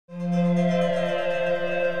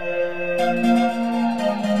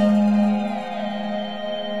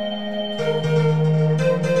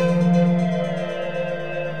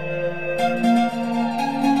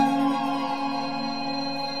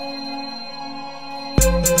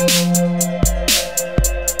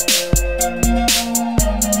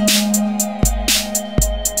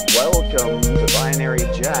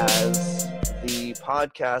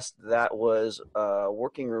Podcast that was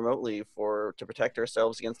working remotely to protect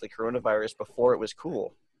ourselves against the coronavirus before it was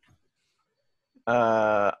cool.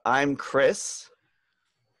 I'm Chris,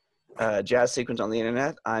 Jazz Sequence on the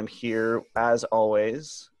internet. I'm here as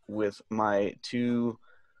always with my two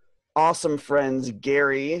awesome friends,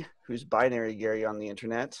 Gary, who's Binary Gary on the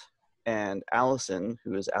internet, and Allison,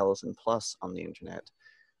 who is Allison Plus on the internet.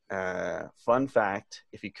 Fun fact,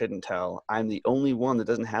 if you couldn't tell, I'm the only one that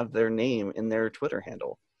doesn't have their name in their Twitter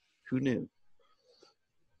handle. Who knew?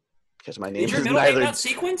 Because my name is neither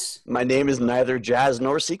Sequence. My name is neither Jazz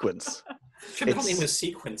nor Sequence. Your middle name was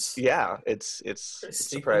Sequence. Yeah, it's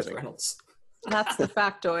surprising. Reynolds. That's the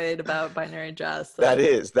factoid about Binary Jazz.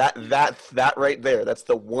 That right there. That's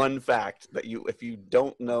the one fact that if you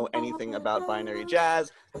don't know anything about Binary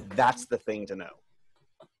Jazz, that's the thing to know.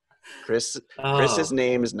 Chris's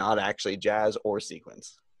name is not actually Jazz or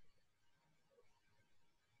Sequence.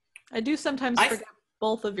 I do sometimes forget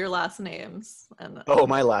both of your last names. And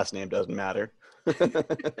my last name doesn't matter.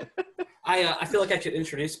 I feel like I should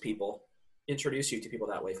introduce you to people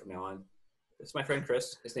that way from now on. This is my friend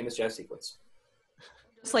Chris. His name is Jazz Sequence.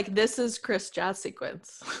 It's like, this is Chris Jazz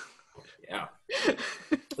Sequence. Yeah.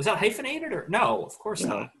 Was that hyphenated or no? Of course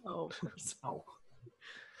not. Oh, of course. No.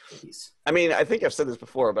 Please. I mean, I think I've said this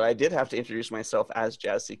before, but I did have to introduce myself as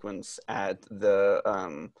Jazz Sequence at the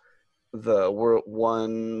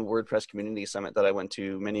one WordPress community summit that I went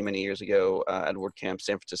to many years ago at WordCamp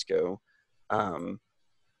San Francisco,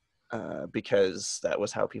 because that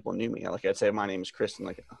was how people knew me. Like, I'd say my name is Chris, and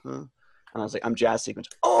and I was like, I'm Jazz Sequence.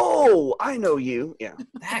 Oh, I know you. Yeah,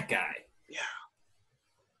 that guy. Yeah,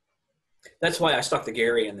 that's why I stuck the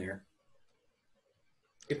Gary in there.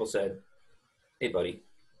 People said, "Hey, buddy."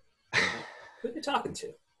 Who are they talking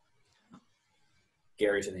to?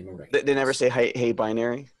 Gary's the name of it. They never say, hey,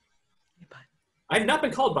 Binary? I've not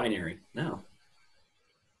been called Binary, no.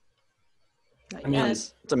 I mean,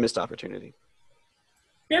 it's a missed opportunity.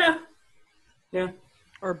 Yeah.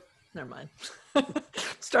 Or, never mind.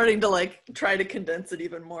 Starting to, try to condense it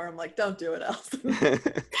even more. I'm like, don't do it, Allison.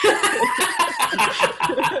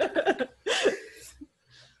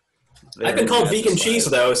 I've been called vegan cheese,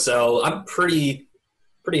 though, so I'm pretty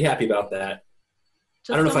happy about that.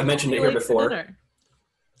 I don't know if I mentioned it here before,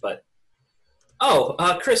 but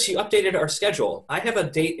Chris, you updated our schedule. I have a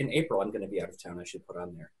date in April. I'm going to be out of town. I should put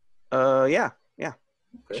on there. Yeah, okay.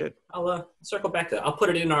 Should. I'll circle back to that. I'll put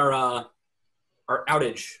it in our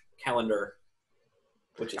outage calendar.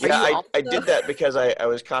 Which is I did that because I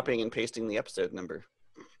was copying and pasting the episode number.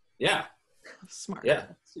 Yeah, smart. Yeah,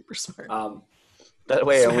 super smart. That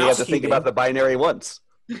way, I only have to think about the binary once.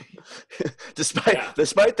 Despite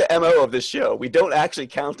the MO of this show, we don't actually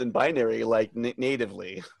count in binary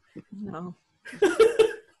natively. No.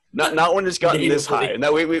 Not when it's gotten this high.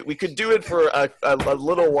 Now we could do it for a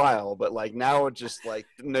little while, but now it's just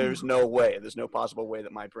there's no way. There's no possible way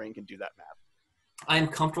that my brain can do that math. I'm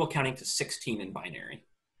comfortable counting to 16 in binary.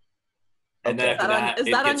 And okay. then after that, is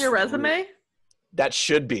that on your resume? That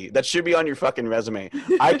should be on your fucking resume.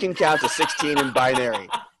 I can count to 16 in binary.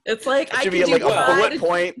 It's like it should be a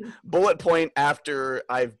bullet point after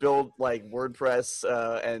I've built WordPress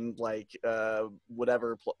and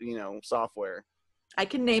whatever software. I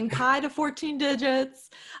can name pi to 14 digits.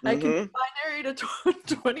 I can name binary to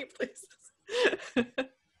 20 places.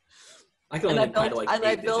 I can only name pi to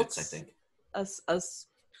 8 digits, I think. A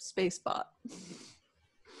space bot.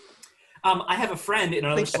 I have a friend in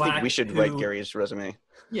another Slack. I think we should write Gary's resume.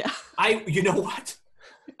 Yeah. You know what?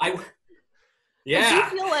 Yeah. I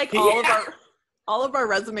do feel like all of our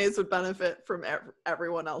resumes would benefit from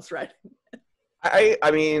everyone else writing.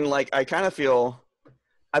 I mean, I kind of feel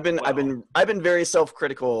I've been very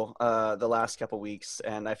self-critical the last couple weeks,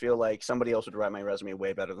 and I feel like somebody else would write my resume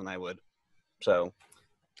way better than I would. So.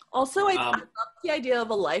 Also, I love the idea of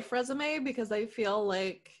a life resume because I feel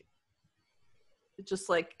like it's just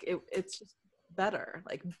it's just better.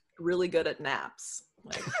 Really good at naps.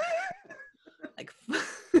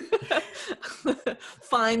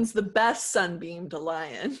 Finds the best sunbeam to lie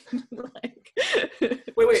in.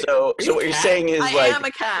 Wait. So what you're saying is I am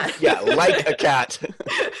a cat. Yeah, like a cat.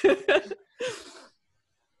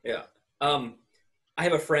 Yeah. I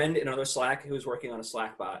have a friend in another Slack who's working on a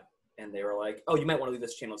Slack bot, and they were like, "Oh, you might want to leave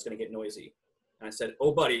this channel. It's going to get noisy." and I said,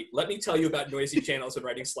 "Oh, buddy, let me tell you about noisy channels and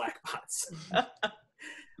writing Slack bots.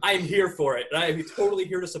 I am here for it, and I am totally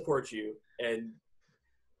here to support you." And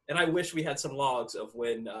I wish we had some logs of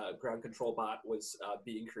when ground control bot was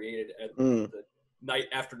being created and the night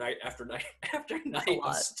after night after night after night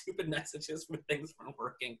of stupid messages when things weren't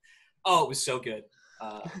working. Oh, it was so good.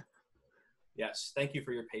 Yes, thank you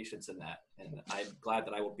for your patience in that. And I'm glad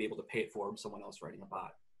that I will be able to pay it forward someone else writing a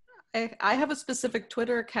bot. I have a specific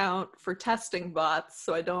Twitter account for testing bots,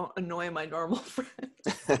 so I don't annoy my normal friends.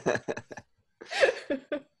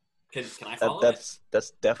 Can I follow it?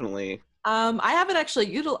 That's definitely... I haven't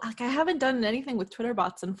actually I haven't done anything with Twitter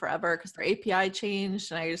bots in forever because their API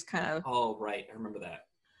changed, and I just kind of... Oh, right. I remember that.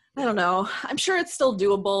 I don't know. I'm sure it's still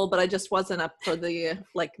doable, but I just wasn't up for the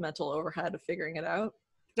mental overhead of figuring it out.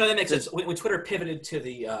 No, that makes sense. When Twitter pivoted to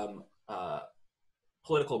the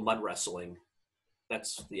political mud wrestling, they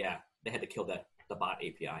had to kill the bot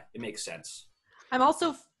API. It makes sense. I'm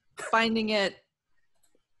also finding it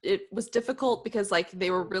was difficult because they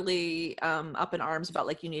were really up in arms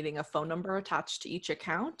about you needing a phone number attached to each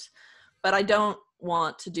account, but I don't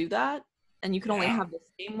want to do that. And you can only have the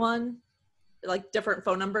same one, different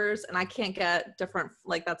phone numbers, and I can't get different,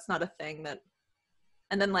 that's not a thing that,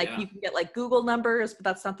 and then you can get Google numbers, but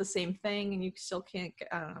that's not the same thing, and you still can't get,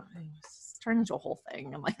 I don't know, it's turned into a whole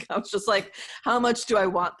thing. I was just how much do I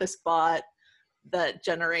want this bot that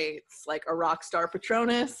generates a rock star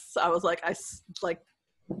Patronus? I was I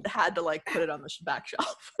had to put it on the back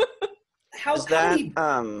shelf. How's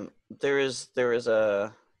that? There is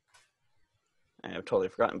a, I've totally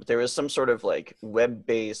forgotten, but there is some sort of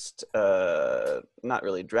web-based, not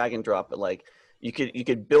really drag and drop, but you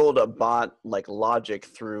could build a bot logic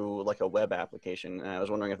through a web application. And I was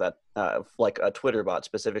wondering if that a Twitter bot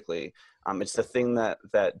specifically, it's the thing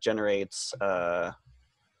that generates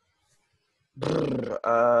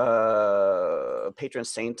patron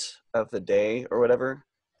saint of the day or whatever.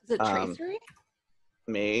 Is it Tracery?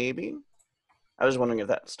 Maybe. I was wondering if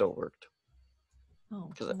that still worked. Oh,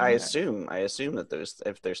 because I assume that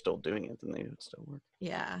if they're still doing it, then they would still work.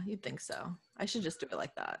 Yeah, you'd think so. I should just do it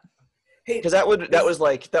like that. Because that was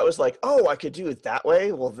like, oh, I could do it that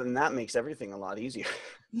way. Well, then that makes everything a lot easier.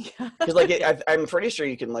 Yeah. Because I'm pretty sure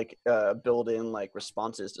you can build in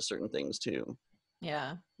responses to certain things too.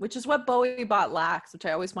 Yeah, which is what BowieBot lacks, which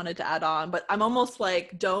I always wanted to add on, but I'm almost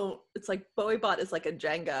it's BowieBot is like a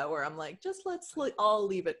Jenga where I'm just let's all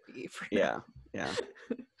leave it be for now. Yeah.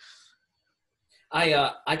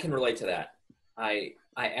 I can relate to that. I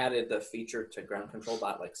added the feature to Ground Control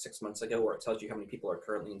Bot 6 months ago where it tells you how many people are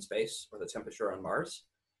currently in space or the temperature on Mars.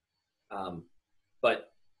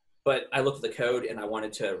 But I looked at the code and I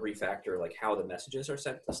wanted to refactor how the messages are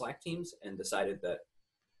sent to Slack teams, and decided that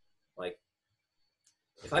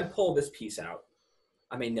if I pull this piece out,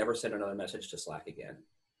 I may never send another message to Slack again.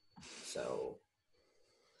 So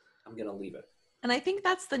I'm going to leave it. And I think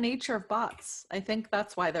that's the nature of bots. I think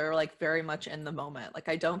that's why they're very much in the moment.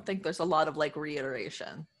 I don't think there's a lot of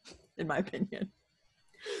reiteration, in my opinion.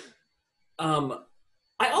 I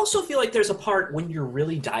also feel there's a part when you're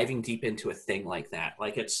really diving deep into a thing like that.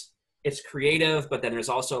 It's creative, but then there's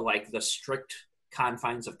also the strict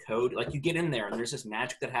confines of code. You get in there and there's this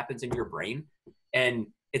magic that happens in your brain, and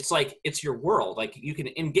it's it's your world. You can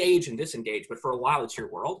engage and disengage, but for a while it's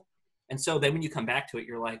your world. And so then when you come back to it,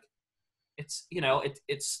 you're it's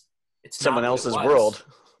it's someone else's world.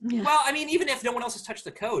 Yeah. Well, I mean, even if no one else has touched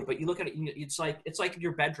the code, but you look at it, it's like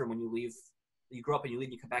your bedroom when you leave. You grow up and you leave,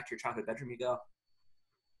 and you come back to your childhood bedroom. You go,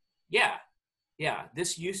 yeah,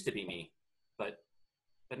 this used to be me, but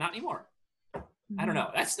not anymore. Mm-hmm. I don't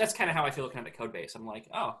know. That's kind of how I feel looking at the code base. I'm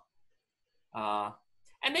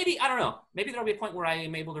and maybe, I don't know, maybe there'll be a point where I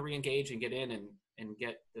am able to re-engage and get in and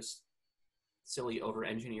get this silly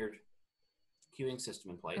over-engineered queuing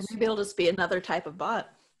system in place. Or maybe it'll just be another type of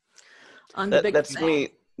bot.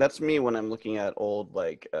 That's me when I'm looking at old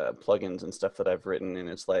plugins and stuff that I've written, and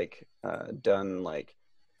it's done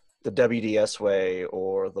the WDS way,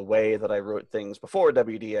 or the way that I wrote things before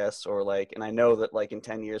WDS, or and I know that in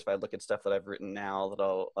 10 years if I look at stuff that I've written now, that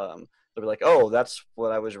they'll be oh, that's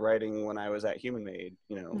what I was writing when I was at Human Made,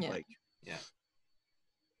 Yeah.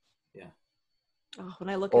 Oh, when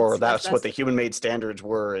I look or that's what the Human Made standards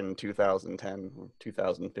were in 2010 or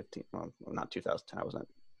 2015. Well, not 2010. I was at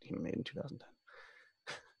Human Made in 2010.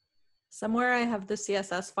 Somewhere I have the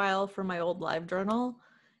CSS file for my old live journal,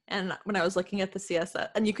 and when I was looking at the CSS,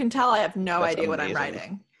 and you can tell I have no idea what I'm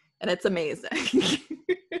writing, and it's amazing.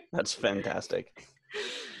 That's fantastic.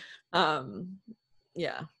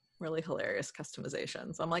 Yeah, really hilarious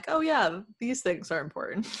customizations. I'm oh yeah, these things are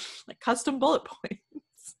important. Custom bullet points.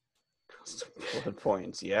 Custom bullet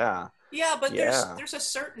points, yeah. Yeah, but there's a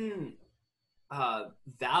certain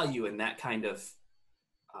value in that kind of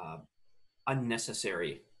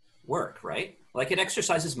unnecessary work, right? Like it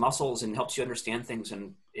exercises muscles and helps you understand things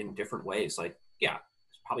in different ways. Like, yeah,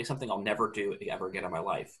 it's probably something I'll never do ever again in my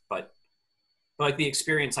life. But like the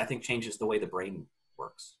experience, I think, changes the way the brain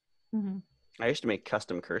works. Mm-hmm. I used to make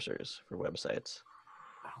custom cursors for websites.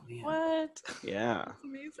 Oh man! What? Yeah, that's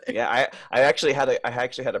amazing. Yeah, I actually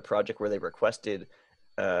had a project where they requested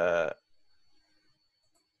a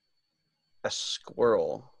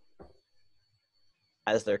squirrel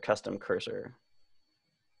as their custom cursor,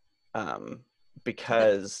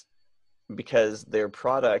 because their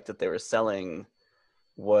product that they were selling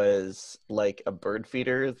was like a bird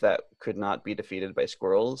feeder that could not be defeated by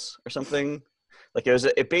squirrels or something. Like it was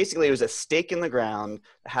a stake in the ground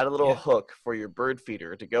that had a little hook for your bird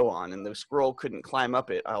feeder to go on, and the squirrel couldn't climb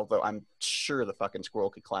up it, although I'm sure the fucking squirrel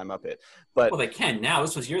could climb up it. But well, they can now.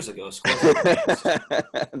 This was years ago. Squirrels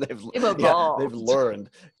they've evolved. They've learned.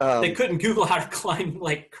 They couldn't Google how to climb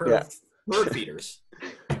like curved bird feeders.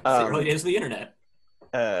 It really is the internet.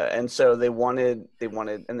 And so they wanted,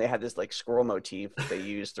 and they had this like squirrel motif that they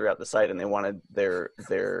used throughout the site, and they wanted their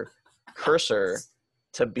cursor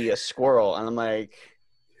to be a squirrel. And I'm like,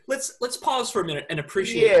 let's pause for a minute and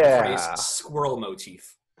appreciate the phrase squirrel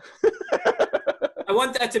motif. I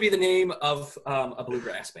want that to be the name of a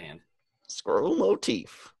bluegrass band. Squirrel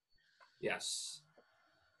motif. Yes.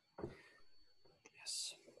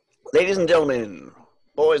 Ladies and gentlemen,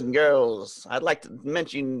 boys and girls, I'd like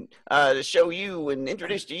to show you and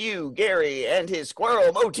introduce to you Gary and his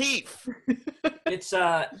squirrel motif. It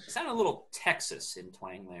sounded a little Texas in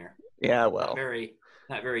twang there. Yeah, well, not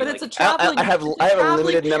very. But like, it's a traveling. I have a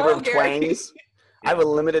limited number of Gary. twangs. I have a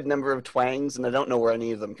limited number of twangs, and I don't know where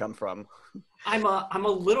any of them come from. I'm a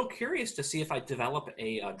little curious to see if I develop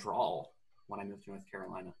a drawl when I move to North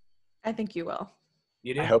Carolina. I think you will.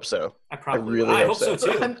 You do? I hope so. I probably really I hope hope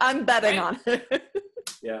so too. I'm betting on it.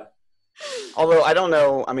 Yeah. Although I don't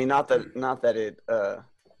know. I mean, not that it.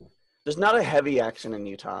 There's not a heavy accent in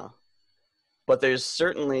Utah, but there's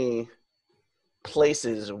certainly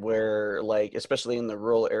places where, like, especially in the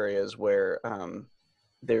rural areas, where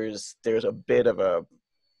there's a bit of a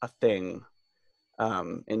thing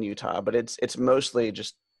in Utah, but it's mostly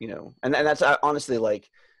just, and that's honestly, like,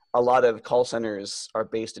 a lot of call centers are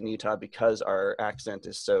based in Utah because our accent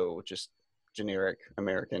is so just generic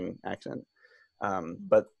American accent.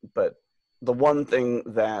 But the one thing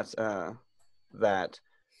that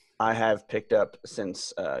I have picked up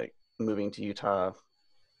since moving to Utah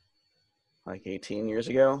like 18 years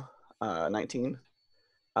ago, 19,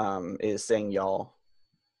 is saying y'all.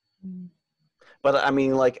 But I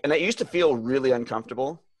mean, like, and it used to feel really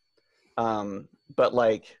uncomfortable. But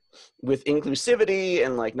like with inclusivity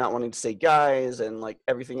and like not wanting to say guys and like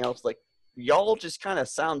everything else, like y'all just kind of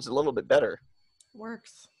sounds a little bit better.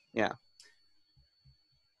 Works. Yeah.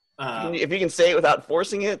 If you can say it without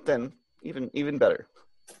forcing it, then even better.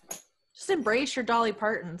 Just embrace your Dolly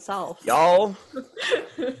Parton self. Y'all.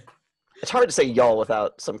 It's hard to say y'all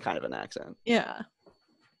without some kind of an accent. Yeah.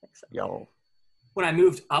 So. Y'all. When I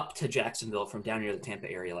moved up to Jacksonville from down near the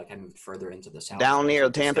Tampa area, like I moved further into the south. Down near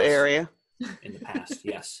the Tampa area? In the past,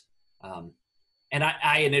 yes. And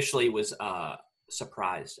I initially was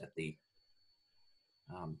surprised at the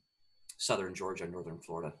southern Georgia, northern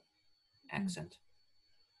Florida accent.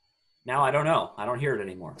 Now I don't know. I don't hear it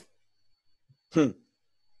anymore. Maybe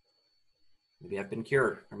I've been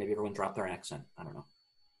cured, or maybe everyone dropped their accent. I don't know.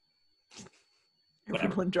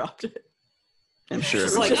 Everyone dropped it. I'm sure.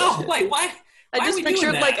 It's like, oh, wait, why? I just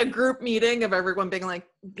pictured like a group meeting of everyone being like,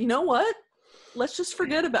 you know what? Let's just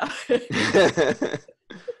forget about it.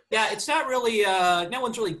 Yeah, it's not really, no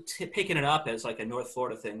one's really picking it up as like a North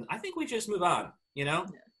Florida thing. I think we just move on,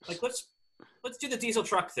 Like let's do the diesel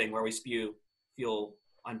truck thing where we spew fuel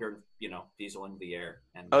under, diesel into the air.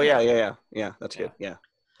 And yeah. That's good. Yeah.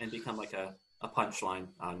 And become like a punchline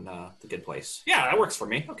on The Good Place. Yeah, that works for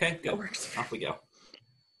me. Okay, good. Off we go.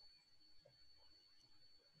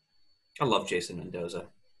 I love Jason Mendoza.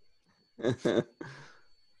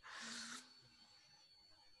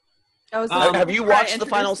 Have you watched the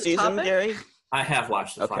final season, Gary? I have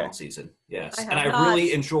watched the final season, yes. I not.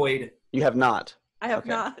 really enjoyed... You have not? I have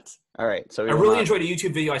not. All right. So I really enjoyed a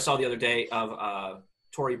YouTube video I saw the other day of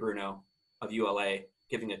Tori Bruno of ULA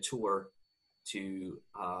giving a tour to...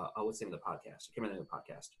 what's the name of the podcast? I can't remember the name of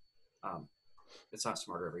the podcast. It's not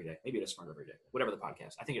Smarter Every Day. Maybe it is Smarter Every Day. Whatever the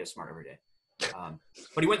podcast. I think it is Smarter Every Day.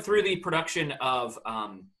 But he went through the production of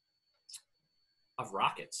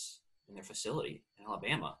rockets in their facility in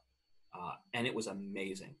Alabama. And it was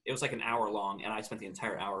amazing. It was like an hour long, and I spent the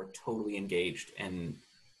entire hour totally engaged and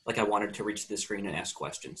like I wanted to reach the screen and ask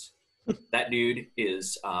questions. That dude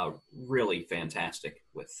is really fantastic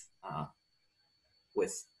with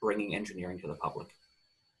bringing engineering to the public.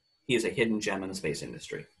 He is a hidden gem in the space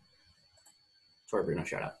industry. Sorry, Bruno,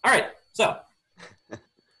 shout out. All right, so.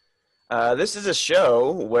 This is a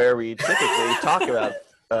show where we typically talk about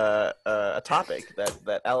a topic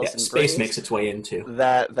that Allison space brings makes its way into.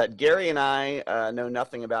 That Gary and I know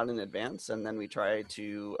nothing about in advance, and then we try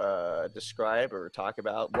to describe or talk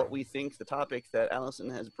about what we think the topic that Allison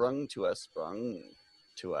has sprung to us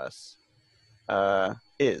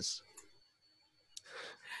is.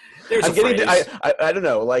 There's I'm a getting phrase. I don't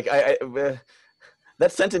know, like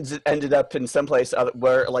that sentence ended up in some place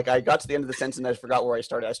where, like, I got to the end of the sentence and I forgot where I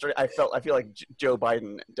started. I feel like Joe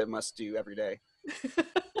Biden must do every day.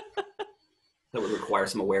 That would require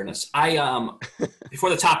some awareness. Before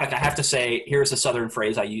the topic, I have to say, here's a Southern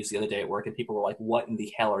phrase I used the other day at work, and people were like, "What in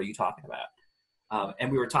the hell are you talking about?"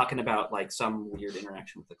 And we were talking about like some weird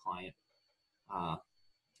interaction with the client. I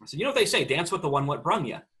said, "You know what they say? Dance with the one what brung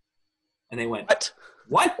you." And they went,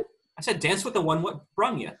 What? I said, "Dance with the one what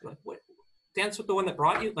brung you." Like, what? Dance with the one that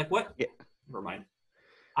brought you? Like, what? Yeah. Never mind.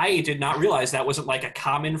 I did not realize that wasn't like a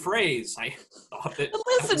common phrase. I thought that.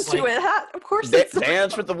 Listen to it. Of course,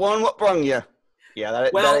 dance with the one what brung you. Yeah.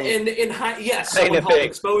 Yes, someone helped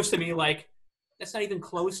expose to me like that's not even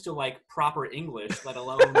close to like proper English, let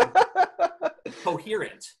alone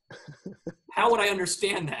coherent. How would I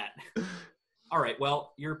understand that? All right.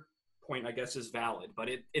 Well, your point, I guess, is valid, but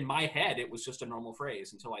in my head, it was just a normal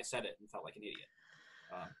phrase until I said it and felt like an idiot.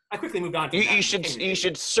 I quickly moved on to you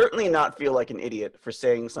should certainly not feel like an idiot for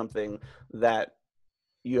saying something that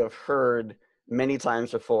you have heard many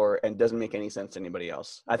times before and doesn't make any sense to anybody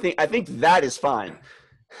else. I think that is fine.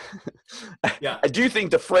 Yeah. I do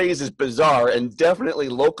think the phrase is bizarre and definitely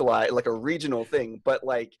localized, like a regional thing, but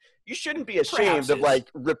like you shouldn't be ashamed of like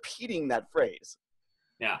repeating that phrase.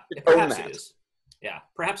 Yeah, perhaps it is. Yeah,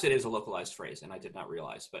 perhaps it is a localized phrase, and I did not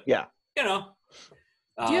realize. But yeah, you know.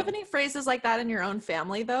 Do you have any phrases like that in your own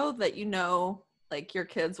family, though, that you know, like your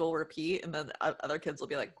kids will repeat, and then other kids will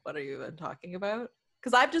be like, "What are you even talking about?"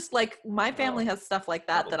 Because I've just like my family has stuff like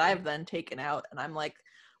that that I've then taken out, and I'm like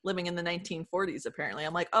living in the 1940s. Apparently,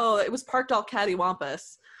 I'm like, "Oh, it was parked all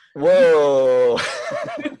cattywampus." Whoa.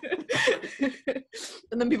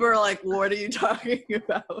 And then people are like, "What are you talking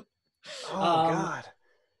about?" Oh God.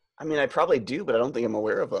 I mean, I probably do, but I don't think I'm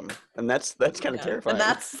aware of them, and that's kind of terrifying. And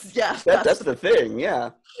that's the thing,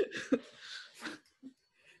 yeah.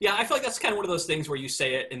 Yeah, I feel like that's kind of one of those things where you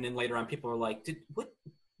say it, and then later on, people are like, "What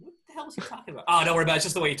the hell is he talking about?" Oh, don't worry about it. It's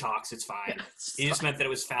just the way he talks. It's fine. He just meant that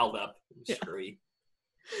it was fouled up. It was screwy.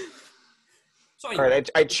 So anyway, all right,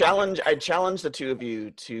 I challenge the two of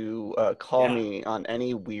you to call me on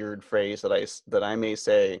any weird phrase that I may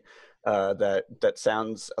say that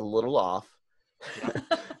sounds a little off. Yeah.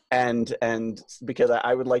 and because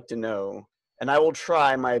I would like to know, and I will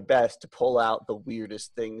try my best to pull out the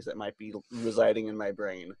weirdest things that might be residing in my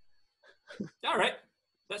brain. All right,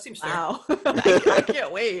 that seems fair. Wow. I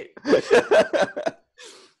can't wait.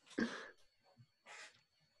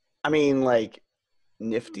 I mean, like,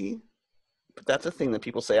 nifty, but that's a thing that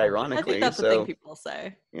people say ironically. I think that's the thing people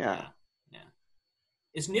say. Yeah.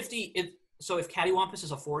 Is nifty? So if cattywampus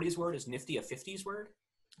is a 40s word, is nifty a 50s word?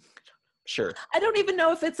 Sure. I don't even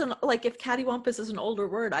know if it's if cattywampus is an older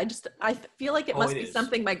word. I feel like it must be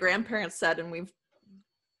something my grandparents said, and we've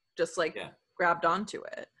just grabbed onto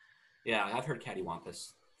it. Yeah, I've heard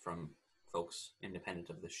cattywampus from folks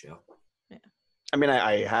independent of this show. Yeah. I mean,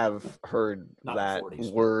 I have heard that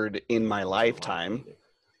word in my lifetime.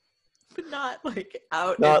 But not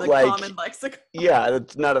out in the common lexicon. Yeah,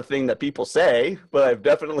 it's not a thing that people say, but I've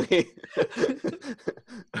definitely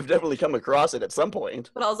come across it at some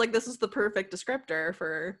point. But I was like, this is the perfect descriptor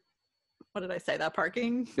for, what did I say? That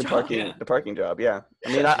parking job? The parking job. Yeah.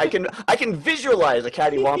 I mean, I can visualize a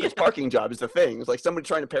cattywampus parking job is the thing. It's like somebody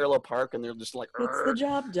trying to parallel park, and they're just like, "It's the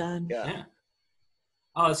job done." Yeah.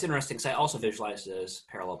 Oh, it's interesting because I also visualized it as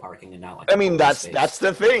parallel parking and not like. I mean, that's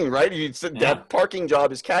the thing, right? You said that parking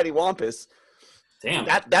job is cattywampus. Damn,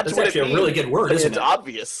 that's what actually a really good word, isn't it? It's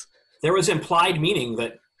obvious. There was implied meaning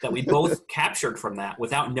that we both captured from that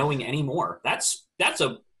without knowing any more. That's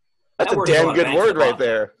a damn good word right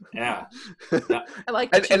there. Yeah. I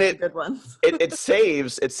like the good ones. it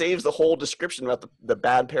saves the whole description about the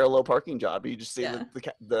bad parallel parking job. You just say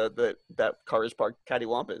that car is parked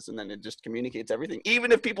cattywampus, and then it just communicates everything.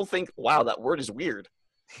 Even if people think, wow, that word is weird.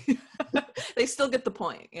 They still get the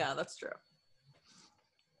point. Yeah, that's true.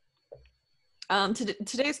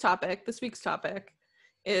 Today's topic, this week's topic,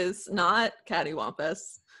 is not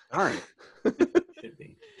cattywampus. Darn. Should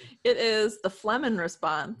be. It is the Flehmen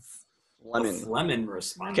response. Flehmen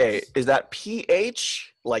response. Okay, is that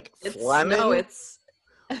PH like Flehmen? No, it's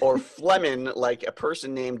or Flehmen like a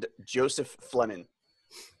person named Joseph Flehmen.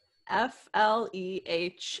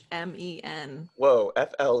 Flehhmen. Whoa,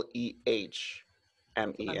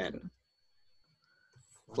 Flehhmen.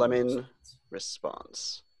 Flehmen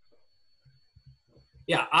response.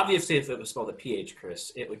 Yeah, obviously, if it was spelled a PH,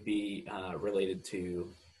 Chris, it would be related to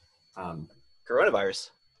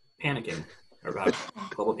coronavirus, panicking, or about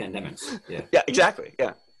global pandemics. Yeah. Yeah, exactly.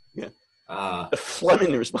 Yeah. The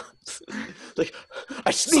Flehmen response. Like,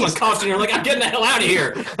 I sneezed. Someone coughed and you're like, I'm getting the hell out of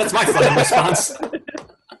here. That's my Flehmen response.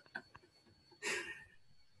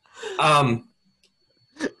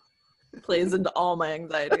 Plays into all my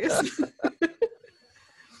anxieties.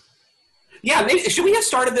 Yeah, maybe, should we have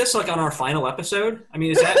started this like on our final episode? I mean,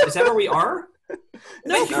 is that where we are?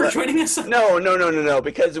 Thank you for joining us. No,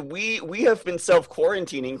 because we have been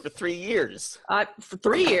self-quarantining for 3 years. For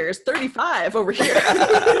 3 years, 35 over here.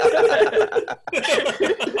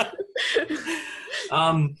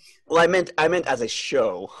 Well, I meant as a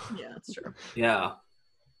show. Yeah, that's true. Yeah.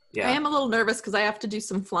 I am a little nervous because I have to do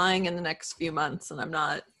some flying in the next few months, and I'm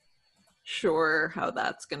not sure how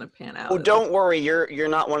that's going to pan out. Oh, don't worry. You're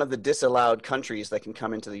not one of the disallowed countries that can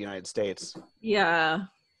come into the United States. Yeah.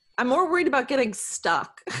 I'm more worried about getting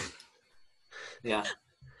stuck. Yeah.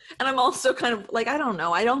 And I'm also kind of like, I don't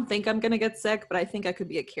know. I don't think I'm going to get sick, but I think I could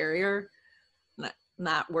be a carrier. And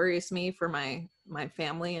that worries me for my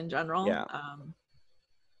family in general. Yeah.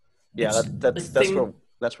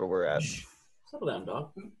 That's where we're at. Settle down,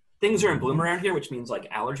 dog. Things are in bloom around here, which means like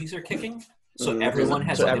allergies are kicking. So everyone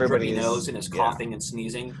has like a drippy nose and is coughing and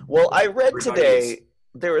sneezing. Well, I read today,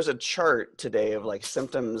 there was a chart today of like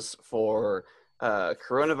symptoms for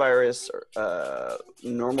coronavirus,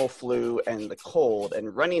 normal flu, and the cold,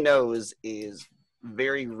 and runny nose is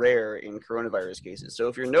very rare in coronavirus cases. So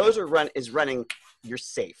if your nose is running, you're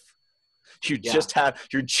safe. You're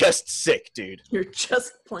just sick, dude. You're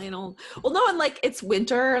just plain old. Well, no, and like it's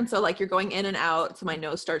winter, and so like you're going in and out, so my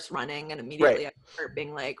nose starts running, and immediately I start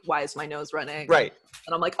being like, "Why is my nose running?" Right.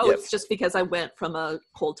 And I'm like, "Oh, It's just because I went from a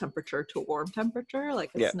cold temperature to a warm temperature. Like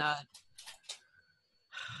it's not."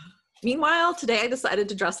 Meanwhile, today I decided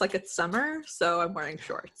to dress like it's summer, so I'm wearing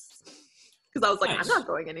shorts because I was like, "I'm not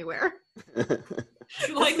going anywhere."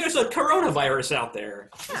 Like, there's a coronavirus out there.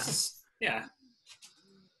 Yeah.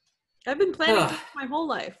 I've been planning this my whole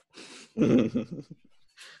life.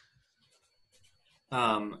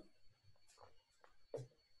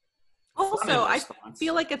 Also, I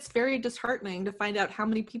feel like it's very disheartening to find out how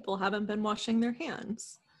many people haven't been washing their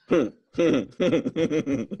hands. like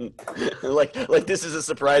this is a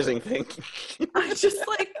surprising thing. I guess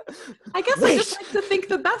I just like to think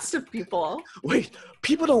the best of people. Wait,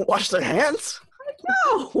 people don't wash their hands?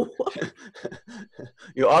 No.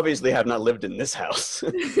 You obviously have not lived in this house.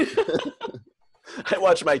 I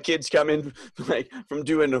watch my kids come in like from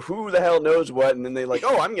doing who the hell knows what, and then they like,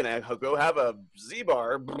 oh, I'm gonna go have a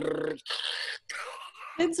Z-bar.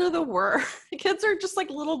 Kids are the worst. Kids are just like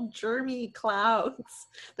little germy clouds.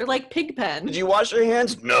 They're like pig pen. Did you wash your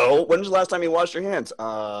hands? No. When was the last time you washed your hands?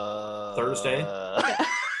 Thursday.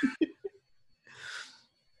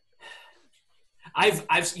 I've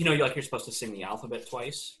you're supposed to sing the alphabet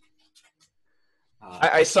twice.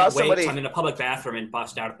 I saw somebody. I'm in a public bathroom and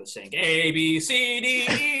bust out at the sink. A B C D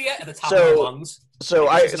E at the top of my lungs.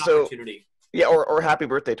 Opportunity. Yeah, or happy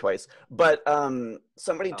birthday twice. But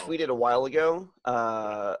somebody tweeted a while ago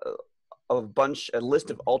a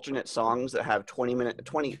list of alternate songs that have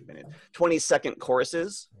 20-second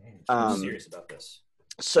choruses. I'm serious about this.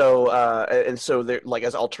 So they're like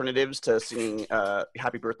as alternatives to singing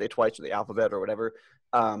happy birthday twice or the alphabet or whatever.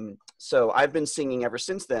 So I've been singing ever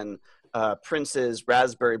since then Prince's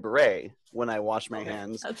Raspberry Beret when I wash my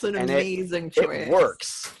hands. That's an amazing choice. It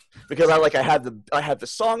works because I have the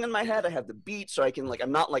song in my head, I have the beat, so I can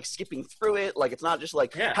I'm not like skipping through it. Like it's not just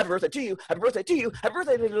like happy birthday to you, happy birthday to you, happy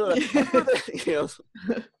birthday to you, happy birthday.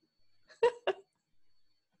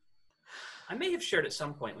 I may have shared at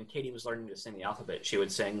some point when Katie was learning to sing the alphabet, she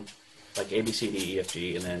would sing like A, B, C, D, E, F,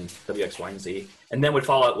 G, and then W, X, Y, and Z. And then would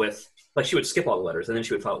follow it with, like she would skip all the letters, and then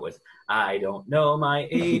she would follow it with, I don't know my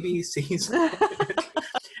A, B, C's.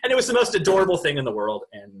 And it was the most adorable thing in the world.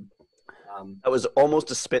 And that was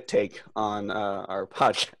almost a spit take on our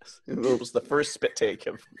podcast. It was the first spit take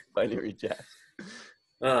of Binary Jazz.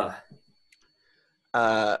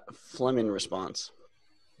 Flehmen Response.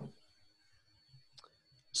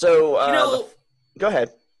 So, go ahead.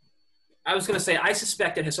 I was going to say, I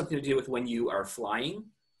suspect it has something to do with when you are flying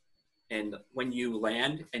and when you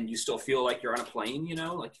land and you still feel like you're on a plane, you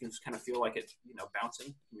know, like you just kind of feel like it, you know,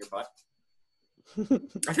 bouncing in your butt.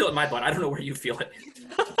 I feel it in my butt. I don't know where you feel it.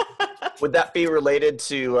 Would that be related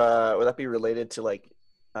to like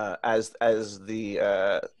as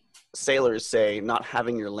the sailors say, not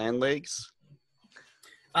having your land legs?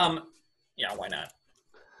 Yeah, why not?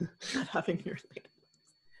 Not having your legs.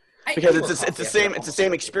 Because it's the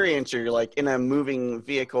same experience. You're like in a moving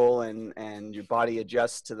vehicle and your body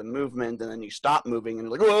adjusts to the movement, and then you stop moving and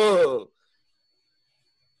you're like, whoa.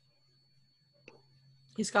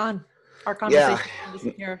 He's gone. Our conversation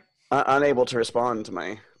disappeared. Unable to respond to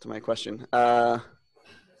my question. Did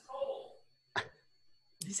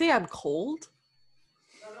you say I'm cold?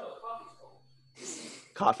 No, coffee's cold.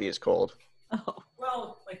 Coffee is cold. Oh.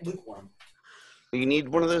 Well, like lukewarm. You need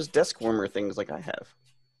one of those desk warmer things like I have.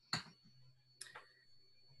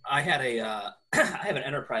 I had I have an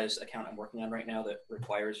enterprise account I'm working on right now that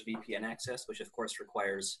requires VPN access, which of course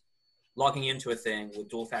requires logging into a thing with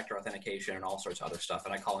dual factor authentication and all sorts of other stuff.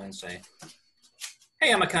 And I call in and say,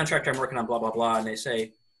 hey, I'm a contractor. I'm working on blah, blah, blah. And they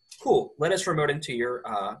say, cool, let us remote into your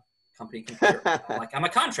company computer. I'm like, I'm a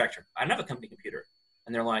contractor. I don't have a company computer.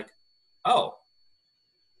 And they're like, oh,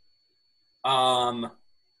 all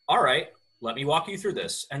right, let me walk you through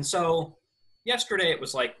this. And so yesterday it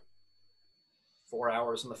was like 4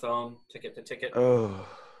 hours on the phone, ticket to ticket. Oh.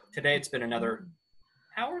 Today it's been another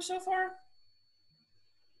hour so far.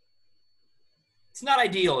 It's not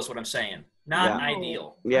ideal is what I'm saying. Not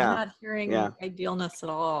ideal. Yeah. I'm not hearing idealness at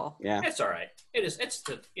all. Yeah. It's all right. It is. It's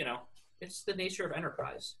the, you know, it's the nature of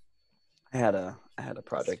enterprise. I had a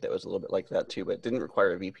project that was a little bit like that too, but it didn't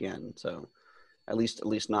require a VPN. So at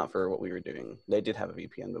least not for what we were doing. They did have a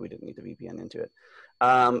VPN, but we didn't need the VPN into it.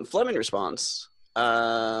 Flehmen Response.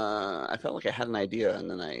 I felt like I had an idea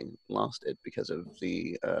and then I lost it because of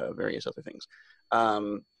the various other things.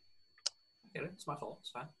 It's my fault.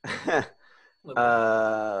 It's fine.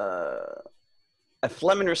 A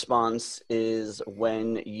Flehmen response is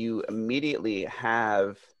when you immediately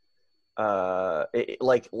have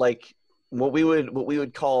like what we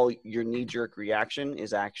would call your knee-jerk reaction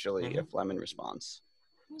is actually a Flehmen response.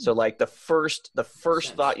 So like the first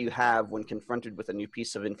thought you have when confronted with a new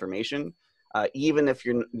piece of information, even if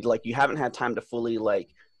you're like you haven't had time to fully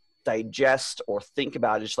like digest or think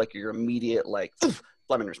about it, it's like your immediate like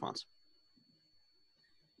Flehmen response.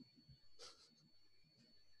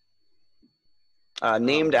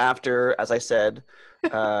 Named after, as I said,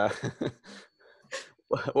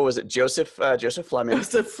 what was it? Joseph Flehmen.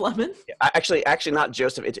 Joseph Flehmen? Actually, not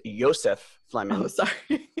Joseph. It's Joseph Flehmen. Oh,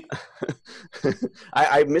 sorry.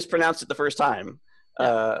 I mispronounced it the first time.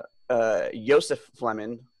 Joseph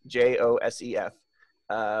Flehmen, Josef,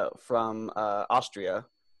 from Austria,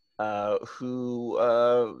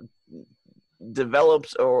 who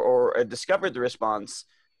developed or discovered the response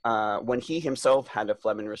when he himself had a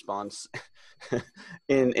Flehmen response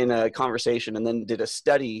in a conversation, and then did a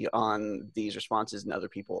study on these responses in other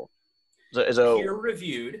people. So peer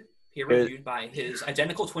reviewed by his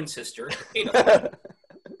identical twin sister, Ada.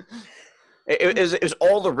 It was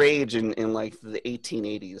all the rage in like the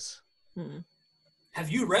 1880s.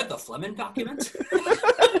 Have you read the Flehmen document?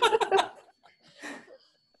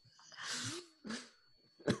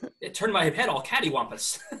 It turned my head all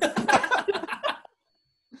cattywampus.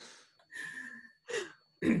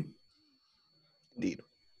 Indeed.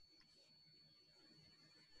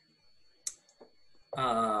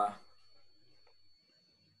 I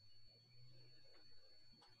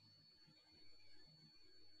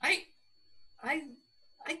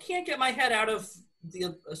can't get my head out of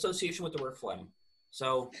the association with the word phlegm.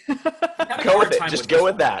 So go with it. Just go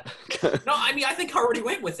with that. No, I mean I think I already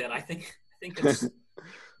went with it. I think it's.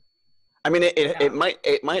 I mean,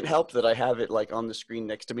 it might help that I have it like on the screen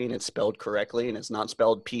next to me and it's spelled correctly and it's not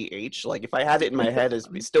spelled PH. Like if I had it in my head as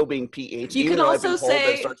still being PH, you even can though also I've been told that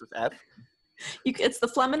it say starts with F. It's the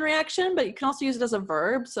Flehmen reaction, but you can also use it as a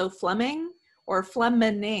verb. So Fleming or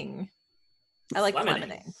Flemening. I like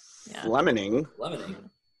Flemening. Yeah. Flemening.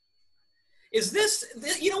 Is this?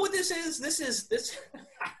 You know what this is? This is.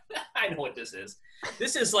 I know what this is.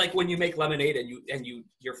 This is like when you make lemonade and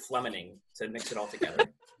you're Flemening to mix it all together.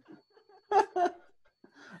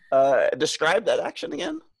 Describe that action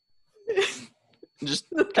again. Just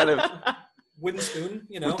kind of wooden spoon,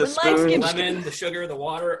 you know, the spoon, lemon, the sugar, the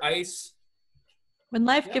water, ice. When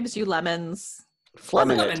life gives you lemons,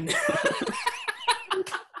 Flemen it.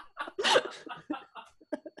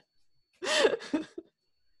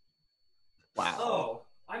 Wow. Oh,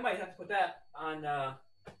 I might have to put that on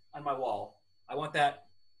my wall. I want that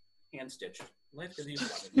hand stitched. Life gives you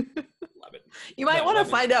lemon. You might want to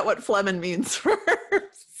find out what Flehmen means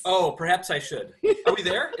first. Oh, perhaps I should. Are we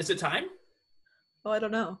there? Is it time? Oh, I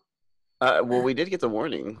don't know. Well, we did get the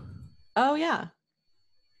warning. Oh, yeah.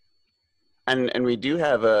 And we do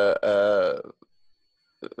have a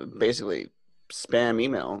basically spam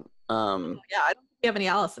email. Yeah, I don't think we have any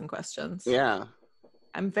Allison questions. Yeah.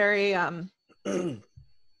 I'm very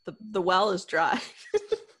the well is dry.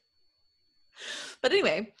 But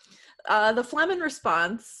anyway, the Flehmen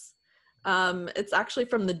response, it's actually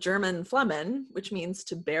from the German Flehmen, which means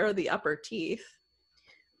to bare the upper teeth.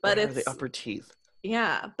 But it's the upper teeth.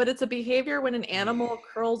 Yeah, but it's a behavior when an animal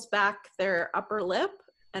curls back their upper lip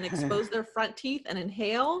and expose their front teeth and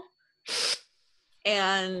inhale.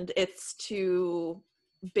 And it's to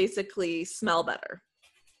basically smell better.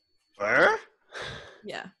 Where?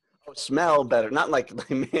 Yeah. Oh, smell better, not like to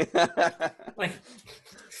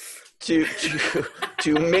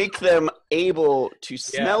make them able to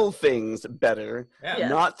smell things better,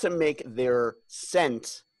 not to make their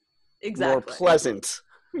scent more pleasant.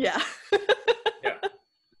 Yeah.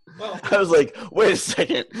 Well, I was like, wait a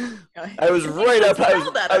second. I was right up.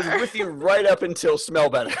 I was with you right up until smell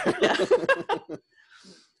better. Yeah.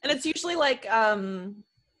 And it's usually like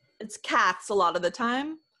it's cats a lot of the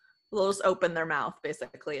time. They'll just open their mouth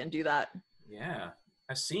basically and do that. Yeah,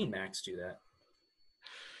 I've seen Max do that.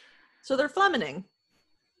 So they're Flemening.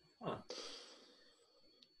 Huh.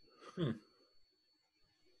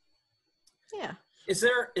 Yeah. Is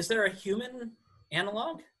there a human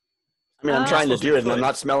analog? I mean, I'm trying to do it, and I'm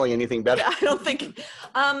not smelling anything better. Yeah,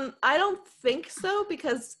 I don't think so,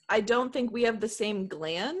 because I don't think we have the same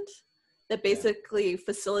gland that basically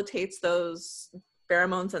facilitates those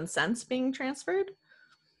pheromones and scents being transferred.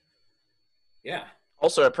 Yeah.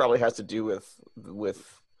 Also, it probably has to do with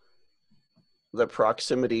the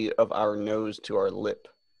proximity of our nose to our lip.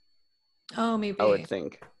 Oh, maybe. I would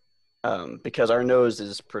think. Because our nose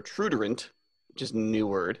is protuberant, which is a new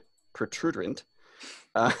word, protuberant.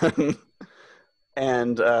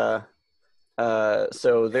 And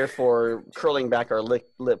so therefore curling back our lip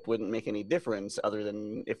wouldn't make any difference other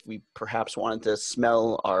than if we perhaps wanted to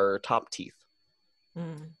smell our top teeth.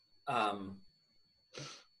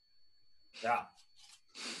 Yeah.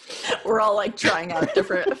 We're all like trying out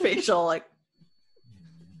different facial like.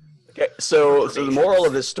 Okay, so the moral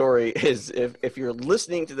of this story is if you're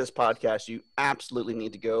listening to this podcast, you absolutely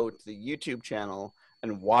need to go to the YouTube channel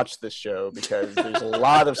and watch this show, because there's a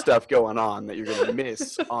lot of stuff going on that you're going to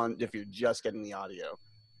miss on if you're just getting the audio.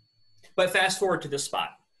 But fast forward to this spot,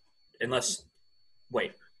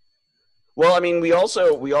 wait. Well, I mean, we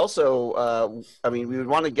also, I mean, we would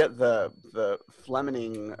want to get the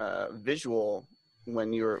Flemening visual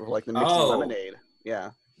when you're like the mixing lemonade. Yeah.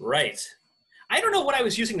 Right. I don't know what I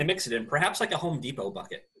was using to mix it in. Perhaps like a Home Depot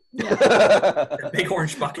bucket. Yeah. A big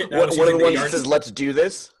orange bucket. One of the ones that says, "Let's do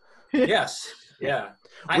this." Yes. Yeah.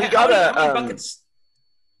 We got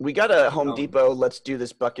a Home Depot "Let's do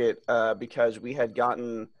this" bucket because we had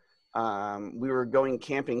gotten we were going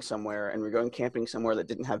camping somewhere, and we were going camping somewhere that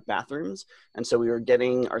didn't have bathrooms, and so we were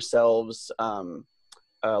getting ourselves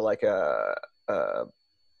like a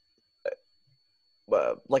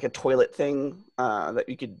toilet thing that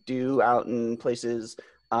you could do out in places,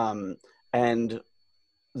 and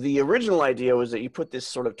the original idea was that you put this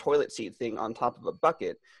sort of toilet seat thing on top of a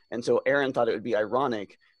bucket. And so Aaron thought it would be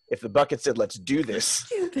ironic if the bucket said, "Let's do this."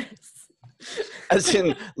 Do this. As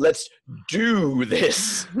in, let's do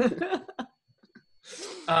this.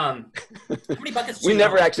 How many buckets do we you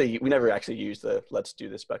never own? actually used the "Let's do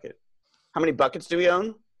this" bucket. How many buckets do we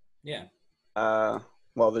own? Yeah.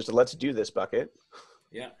 Well, there's a "Let's do this" bucket.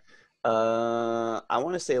 Yeah. I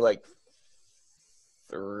want to say like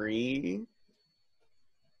 3.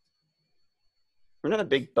 We're not a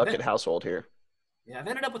big bucket household here. Yeah, I've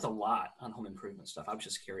ended up with a lot on home improvement stuff. I was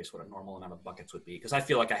just curious what a normal amount of buckets would be, because I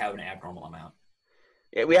feel like I have an abnormal amount.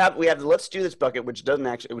 Yeah, we have the "Let's do this" bucket, which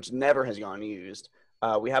never has gone used.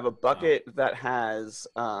 We have a bucket that has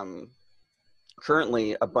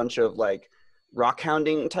currently a bunch of like rock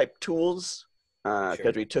hounding type tools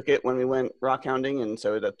because we took it when we went rock hounding, and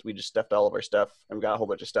so that we just stuffed all of our stuff, and we got a whole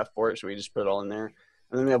bunch of stuff for it, so we just put it all in there.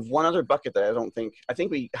 And then we have one other bucket that I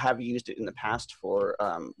think we have used it in the past for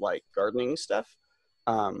like gardening stuff,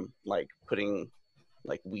 like putting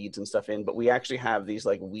like weeds and stuff in, but we actually have these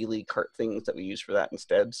like wheelie cart things that we use for that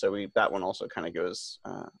instead. So that one also kind of goes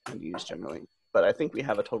unused generally, but I think we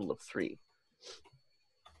have a total of 3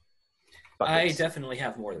 buckets. I definitely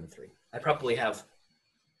have more than 3. I probably have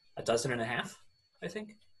a dozen and a half, I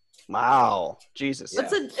think. Wow. Jesus. Yeah.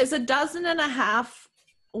 Is a dozen and a half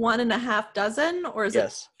 1.5 dozen, or is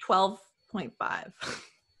it 12.5?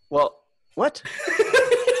 Well, what?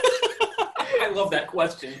 love that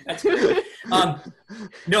question. That's good.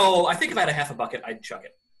 No, I think if I had a half a bucket, I'd chuck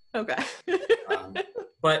it. Okay.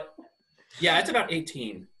 But yeah, it's about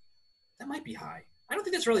 18. That might be high. I don't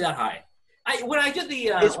think that's really that high. When I did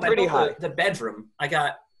it's pretty high. The bedroom, I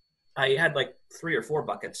had like 3 or 4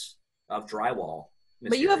 buckets of drywall.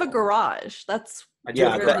 But you have a garage. That's I do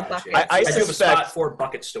have a garage. I do have a spot for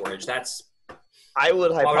bucket storage. I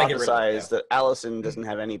would hypothesize that Allison doesn't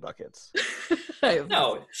have any buckets.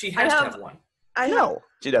 No, she has to have one. No,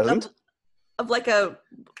 she doesn't. Of like a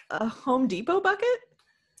Home Depot bucket?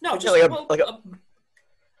 No, just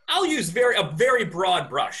I'll use a very broad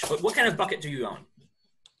brush. But what kind of bucket do you own?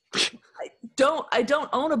 I don't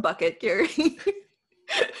own a bucket, Gary. She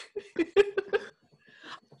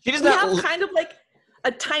doesn't have kind of like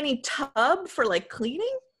a tiny tub for like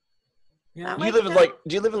cleaning. Yeah. Do you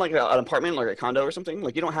live in like an apartment, like a condo or something?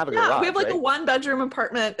 Like you don't have a garage. Yeah, we have like right? a 1-bedroom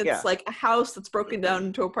apartment. It's like a house that's broken down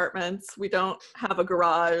into apartments. We don't have a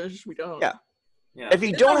garage. We don't. Yeah. If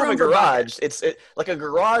you don't have a garage, it's like a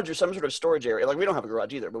garage or some sort of storage area. Like we don't have a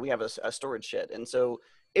garage either, but we have a storage shed. And so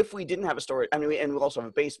if we didn't have a storage, and we also have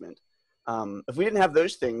a basement. If we didn't have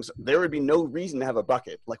those things, there would be no reason to have a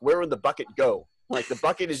bucket. Like where would the bucket go? Like the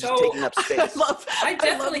bucket is just taking up space. I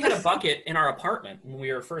definitely had a bucket in our apartment when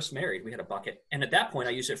we were first married. We had a bucket, and at that point,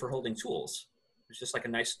 I used it for holding tools. It's just like a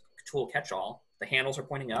nice tool catch-all. The handles are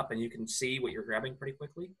pointing up, and you can see what you're grabbing pretty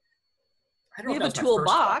quickly. I don't know. We have a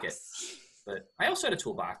toolbox, but I also had a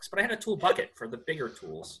toolbox. But I had a tool bucket for the bigger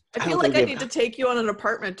tools. I feel like I need to take you on an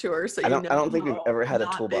apartment tour, so I don't think we've ever had a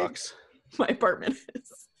toolbox. My apartment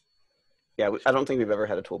is. Yeah, I don't think we've ever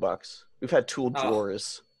had a toolbox. We've had tool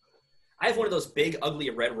drawers. I have one of those big,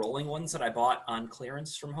 ugly red rolling ones that I bought on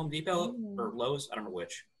clearance from Home Depot or Lowe's. I don't remember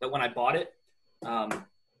which. But when I bought it, I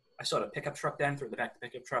saw a pickup truck then, threw the back of the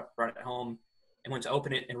pickup truck, brought it home, and went to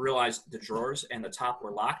open it and realized the drawers and the top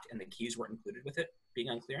were locked and the keys weren't included with it being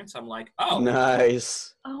on clearance. I'm like, oh.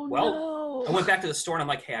 Nice. Oh, well, no. I went back to the store and I'm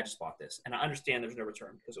like, hey, I just bought this. And I understand there's no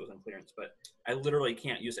return because it was on clearance, but I literally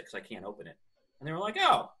can't use it because I can't open it. And they were like,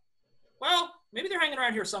 oh, well, maybe they're hanging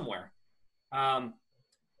around here somewhere.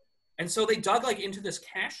 And so they dug like into this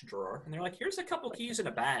cash drawer and they're like, here's a couple keys in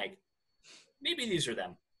a bag. Maybe these are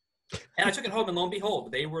them. And I took it home and lo and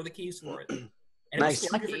behold, they were the keys for it. And nice.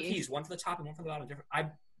 It was 2 different keys, one for the top and one for the bottom.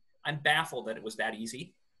 I'm baffled that it was that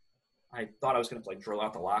easy. I thought I was going to like drill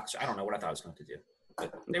out the locks. I don't know what I thought I was going to do.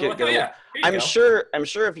 But they were like, oh yeah, I'm sure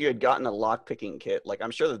if you had gotten a lock picking kit, like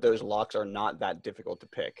I'm sure that those locks are not that difficult to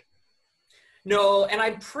pick. No, and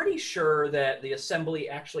I'm pretty sure that the assembly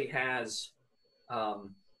actually has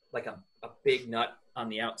like a big nut on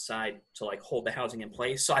the outside to like hold the housing in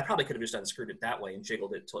place. So I probably could have just unscrewed it that way and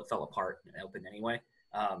jiggled it till it fell apart and opened anyway.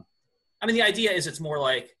 I mean, the idea is it's more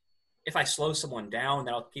like if I slow someone down,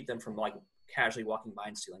 that'll keep them from like casually walking by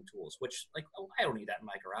and stealing tools, which like, oh, I don't need that in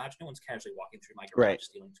my garage. No one's casually walking through my garage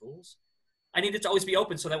stealing tools. I need it to always be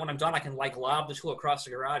open so that when I'm done, I can like lob the tool across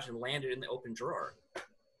the garage and land it in the open drawer,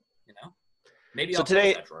 you know? Maybe so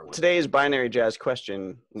today's binary jazz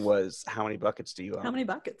question was, how many buckets do you own? How many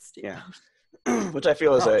buckets do you own? Which I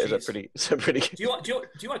feel is a pretty good. Do you want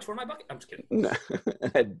to tour my bucket? I'm just kidding. No,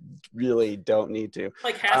 I really don't need to.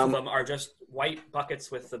 Like half of them are just white buckets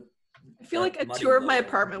with the. I feel like a tour of my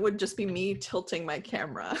apartment would just be me tilting my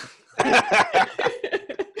camera.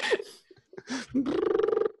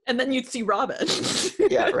 And then you'd see Robin.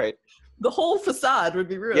 Yeah, right. The whole facade would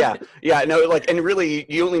be ruined. Yeah, no, like, and really,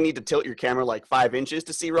 you only need to tilt your camera like 5 inches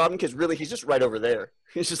to see Robin, because really, he's just right over there.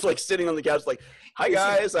 He's just like sitting on the couch, like, "Hi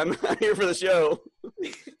guys, I'm here for the show.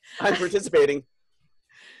 I'm participating."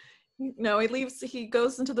 No, he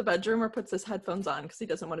goes into the bedroom or puts his headphones on because he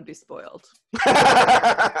doesn't want to be spoiled.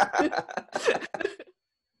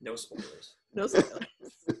 No spoilers. No spoilers.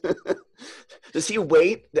 Does he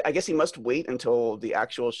wait? I guess he must wait until the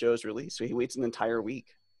actual show is released. So he waits an entire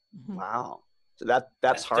week. Mm-hmm. Wow. So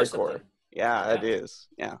that's hardcore. Discipline. Yeah, it is.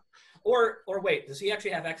 Yeah. Or wait, does he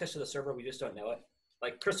actually have access to the server? We just don't know it.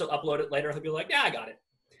 Like Chris will upload it later. He'll be like, "Yeah, I got it."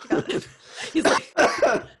 He's like,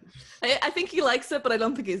 I think he likes it, but I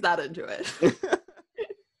don't think he's that into it.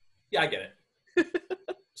 Yeah, I get it.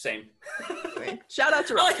 Same. Shout out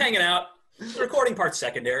to Rob. I like hanging out. The recording part's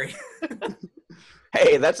secondary.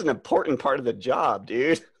 Hey, that's an important part of the job,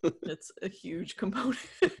 dude. It's a huge component.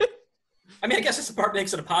 I mean, I guess it's the part that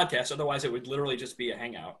makes it a podcast. Otherwise, it would literally just be a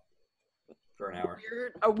hangout for an hour.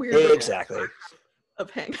 A weird exactly. Of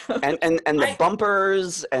hangout. And the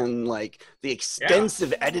bumpers and like the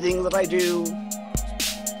extensive editing that I do.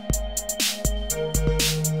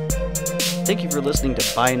 Thank you for listening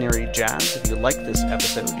to Binary Jazz. If you like this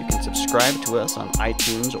episode, you can subscribe to us on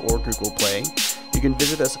iTunes or Google Play. You You can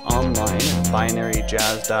visit us online at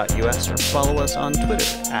binaryjazz.us or follow us on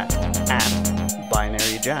Twitter at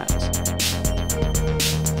binaryjazz.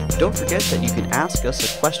 Don't forget that you can ask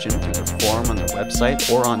us a question through the form on the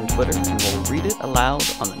website or on Twitter, and we'll read it aloud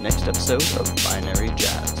on the next episode of Binary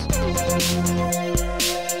Jazz.